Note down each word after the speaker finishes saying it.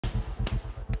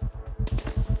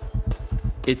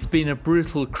It's been a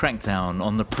brutal crackdown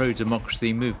on the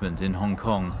pro-democracy movement in Hong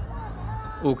Kong.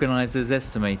 Organisers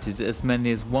estimated as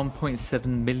many as 1.7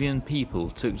 million people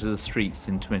took to the streets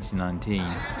in 2019.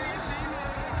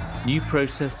 New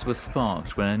protests were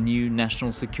sparked when a new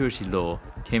national security law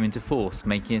came into force,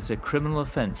 making it a criminal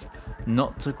offence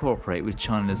not to cooperate with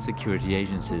China's security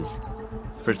agencies.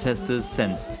 Protesters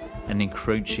sensed an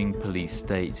encroaching police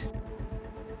state.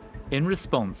 In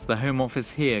response, the Home Office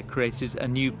here created a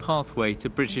new pathway to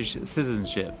British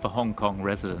citizenship for Hong Kong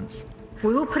residents.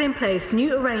 We will put in place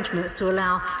new arrangements to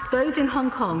allow those in Hong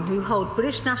Kong who hold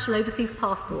British national overseas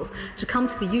passports to come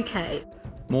to the UK.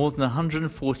 More than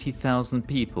 140,000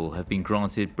 people have been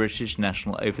granted British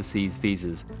national overseas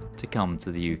visas to come to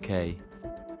the UK.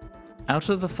 Out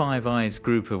of the Five Eyes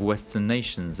group of Western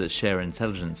nations that share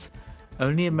intelligence,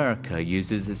 only America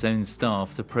uses its own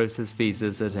staff to process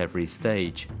visas at every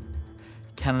stage.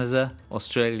 Canada,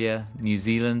 Australia, New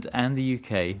Zealand and the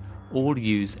UK all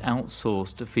use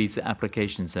outsourced visa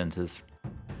application centres.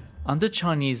 Under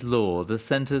Chinese law, the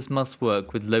centres must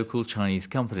work with local Chinese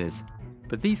companies,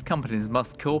 but these companies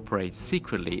must cooperate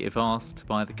secretly if asked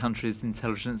by the country's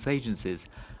intelligence agencies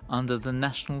under the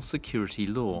national security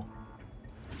law.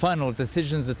 Final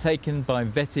decisions are taken by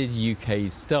vetted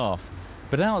UK staff,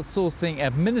 but outsourcing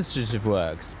administrative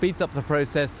work speeds up the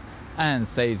process and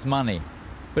saves money.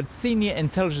 But senior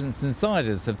intelligence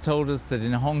insiders have told us that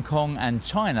in Hong Kong and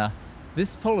China,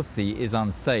 this policy is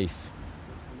unsafe.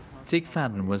 Dick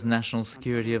Fadden was National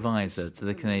Security Advisor to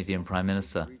the Canadian Prime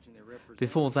Minister.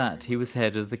 Before that, he was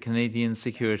head of the Canadian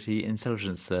Security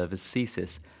Intelligence Service,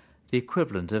 CSIS, the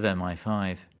equivalent of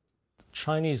MI5.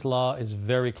 Chinese law is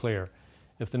very clear.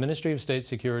 If the Ministry of State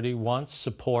Security wants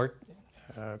support,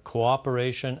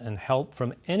 cooperation and help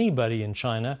from anybody in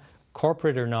China,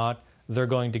 corporate or not, they're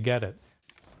going to get it.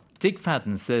 Dick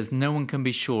Fadden says no one can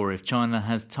be sure if China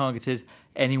has targeted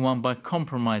anyone by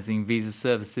compromising visa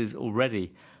services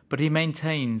already, but he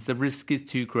maintains the risk is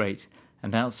too great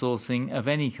and outsourcing of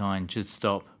any kind should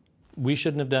stop. We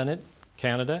shouldn't have done it,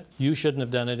 Canada. You shouldn't have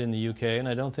done it in the UK, and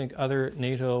I don't think other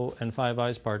NATO and Five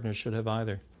Eyes partners should have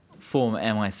either. Former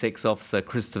MI6 officer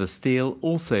Christopher Steele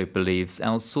also believes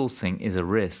outsourcing is a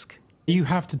risk. You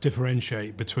have to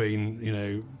differentiate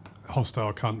between,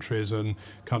 hostile countries and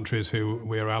countries who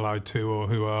we are allied to or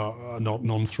who are not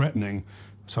non-threatening,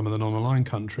 some of the non-aligned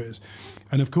countries.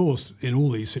 And of course, in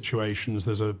all these situations,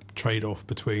 there's a trade-off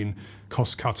between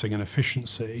cost-cutting and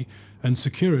efficiency and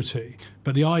security.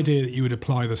 But the idea that you would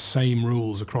apply the same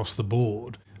rules across the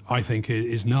board, I think,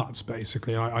 is nuts,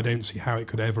 basically. I don't see how it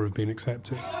could ever have been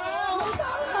accepted.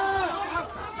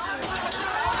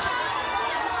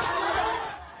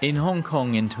 In Hong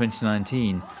Kong in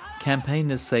 2019,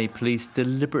 campaigners say police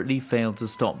deliberately failed to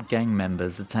stop gang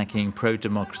members attacking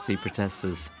pro-democracy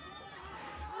protesters.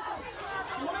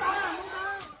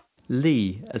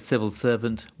 Lee, a civil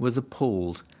servant, was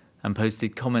appalled and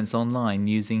posted comments online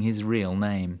using his real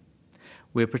name.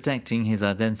 We're protecting his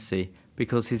identity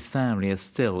because his family are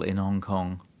still in Hong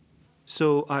Kong.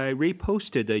 So I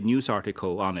reposted a news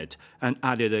article on it and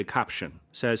added a caption.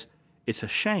 Says, "It's a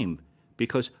shame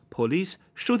because police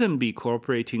shouldn't be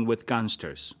cooperating with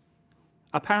gangsters."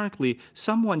 Apparently,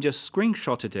 someone just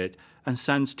screenshotted it and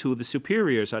sent to the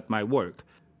superiors at my work.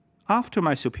 After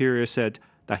my superior said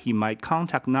that he might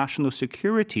contact national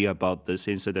security about this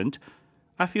incident,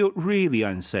 I feel really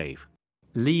unsafe.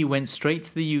 Lee went straight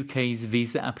to the UK's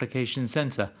Visa Application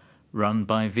Centre, run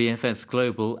by VFS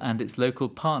Global and its local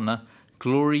partner,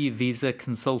 Glory Visa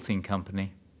Consulting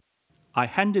Company. I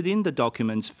handed in the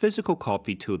document's physical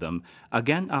copy to them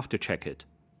again after check it.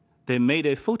 They made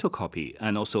a photocopy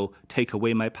and also take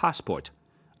away my passport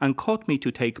and called me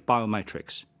to take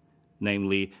biometrics,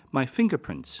 namely my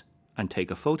fingerprints, and take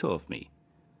a photo of me.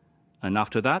 And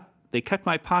after that, they kept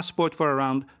my passport for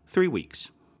around 3 weeks.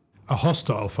 A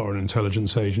hostile foreign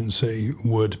intelligence agency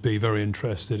would be very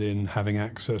interested in having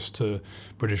access to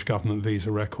British government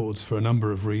visa records for a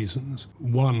number of reasons.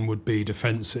 One would be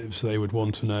defensive, so they would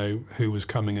want to know who was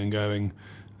coming and going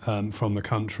from the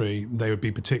country. They would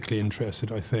be particularly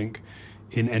interested, I think,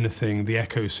 in anything, the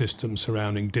ecosystem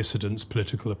surrounding dissidents,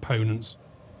 political opponents.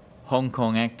 Hong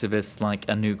Kong activists like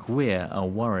Anouk Weir are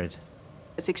worried.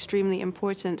 It's extremely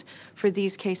important for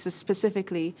these cases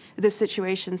specifically, this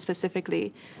situation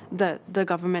specifically, that the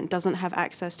government doesn't have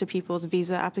access to people's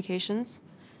visa applications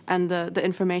and the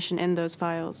information in those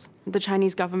files. The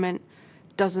Chinese government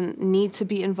doesn't need to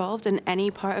be involved in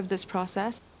any part of this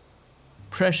process.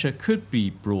 Pressure could be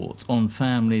brought on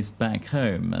families back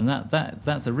home, and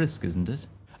that's a risk, isn't it?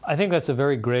 I think that's a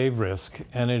very grave risk,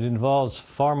 and it involves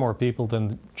far more people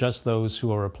than just those who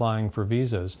are applying for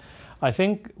visas. I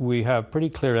think we have pretty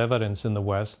clear evidence in the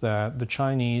West that the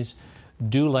Chinese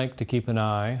do like to keep an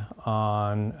eye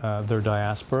on their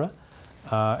diaspora,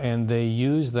 and they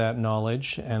use that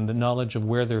knowledge and the knowledge of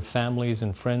where their families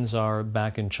and friends are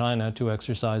back in China to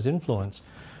exercise influence.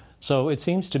 So it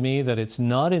seems to me that it's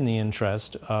not in the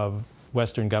interest of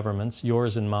Western governments,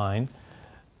 yours and mine,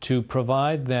 to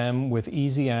provide them with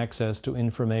easy access to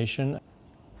information.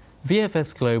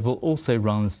 VFS Global also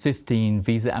runs 15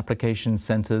 visa application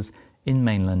centres in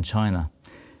mainland China.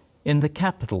 In the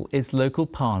capital, its local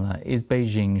partner is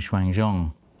Beijing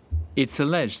Shuangzhong. It's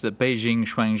alleged that Beijing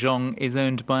Shuangzhong is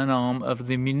owned by an arm of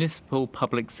the Municipal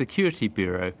Public Security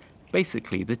Bureau,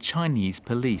 basically the Chinese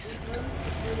police.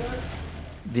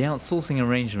 The outsourcing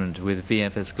arrangement with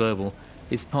VFS Global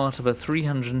is part of a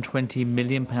 £320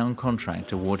 million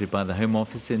contract awarded by the Home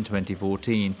Office in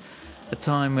 2014, a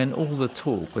time when all the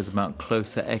talk was about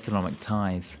closer economic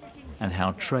ties and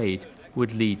how trade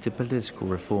would lead to political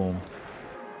reform.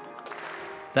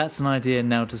 That's an idea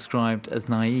now described as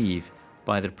naive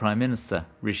by the Prime Minister,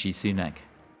 Rishi Sunak.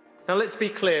 Now let's be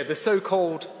clear, the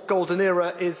so-called golden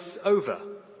era is over.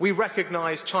 We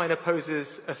recognise China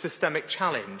poses a systemic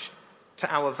challenge to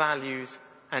our values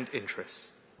and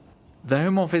interests. The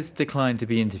Home Office declined to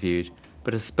be interviewed,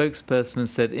 but a spokesperson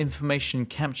said information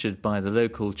captured by the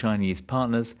local Chinese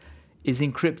partners is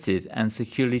encrypted and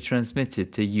securely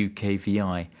transmitted to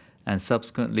UKVI and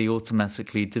subsequently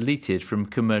automatically deleted from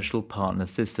commercial partner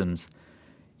systems.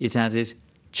 It added,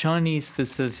 Chinese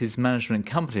facilities management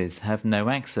companies have no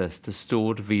access to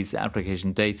stored visa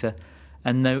application data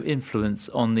and no influence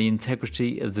on the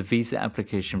integrity of the visa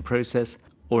application process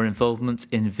or involvement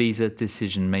in visa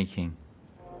decision-making.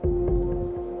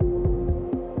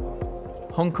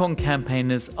 Hong Kong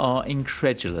campaigners are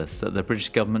incredulous that the British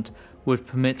government would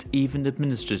permit even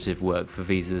administrative work for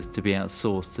visas to be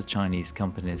outsourced to Chinese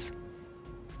companies.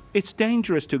 It's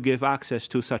dangerous to give access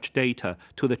to such data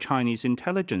to the Chinese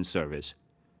intelligence service.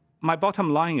 My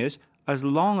bottom line is, as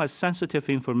long as sensitive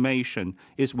information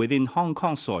is within Hong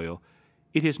Kong soil,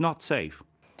 it is not safe.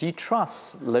 Do you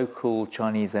trust local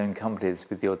Chinese-owned companies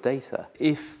with your data?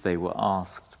 If they were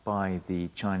asked by the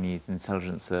Chinese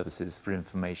intelligence services for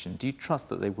information, do you trust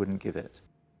that they wouldn't give it?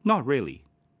 Not really.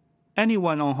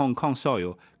 Anyone on Hong Kong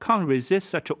soil can't resist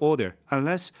such an order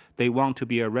unless they want to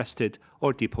be arrested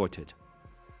or deported.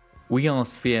 We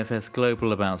asked VFS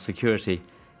Global about security.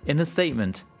 In a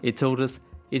statement, it told us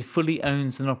it fully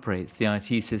owns and operates the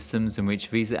IT systems in which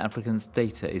visa applicants'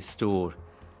 data is stored.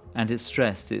 And it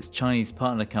stressed its Chinese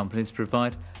partner companies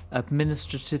provide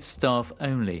administrative staff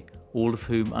only, all of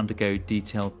whom undergo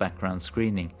detailed background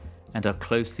screening and are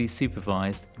closely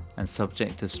supervised and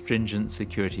subject to stringent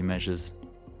security measures.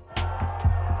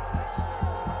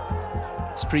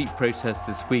 Street protests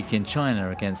this week in China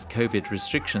against COVID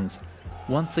restrictions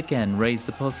once again raised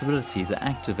the possibility that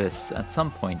activists at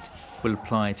some point will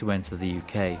apply to enter the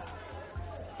UK.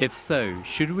 If so,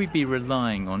 should we be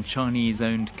relying on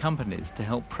Chinese-owned companies to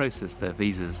help process their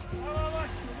visas?